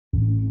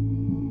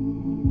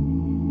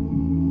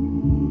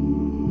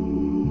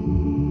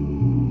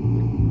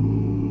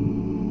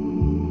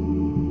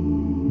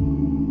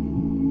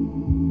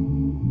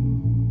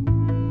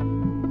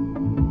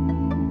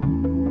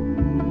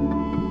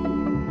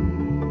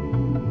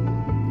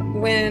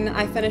When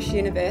I finished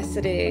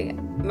university,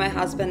 my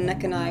husband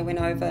Nick and I went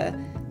over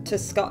to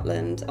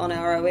Scotland on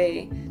our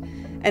OE,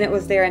 and it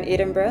was there in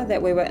Edinburgh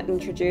that we were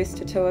introduced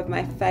to two of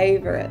my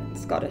favourite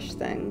Scottish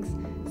things,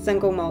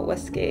 single malt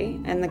whisky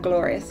and the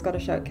glorious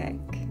Scottish oatcake.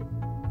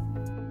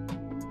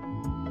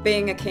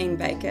 Being a keen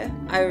baker,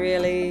 I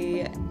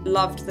really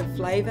loved the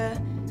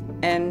flavour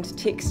and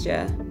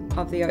texture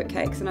of the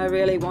oatcakes, and I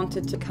really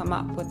wanted to come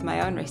up with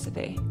my own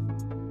recipe.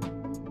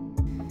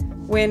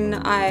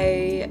 When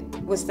I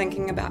was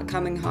thinking about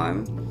coming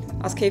home,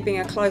 I was keeping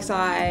a close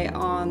eye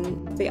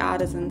on the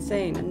artisan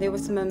scene, and there were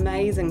some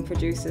amazing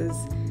producers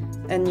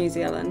in New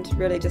Zealand,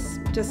 really just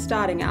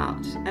starting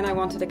out, and I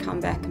wanted to come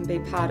back and be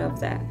part of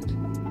that.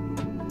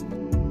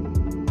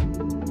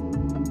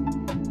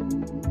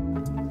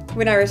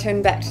 When I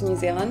returned back to New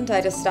Zealand,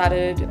 I just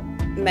started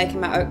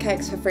making my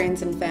oatcakes for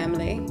friends and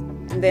family,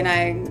 and then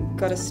I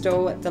got a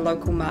stall at the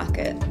local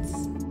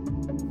markets.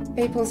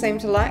 People seem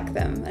to like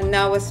them, and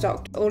now we're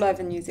stocked all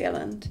over New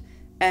Zealand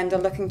and are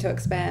looking to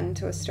expand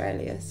to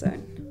Australia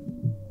soon.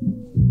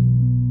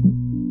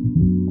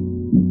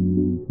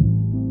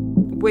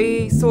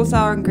 We source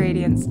our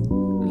ingredients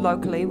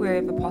locally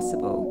wherever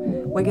possible.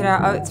 We get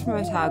our oats from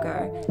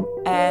Otago,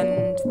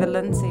 and the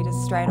linseed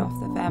is straight off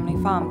the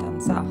family farm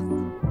down south.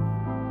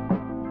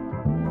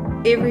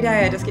 Every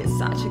day I just get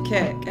such a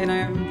kick, and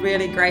I'm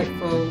really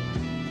grateful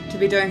to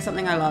be doing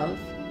something I love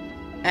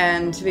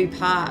and to be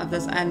part of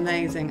this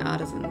amazing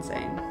artisan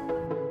scene.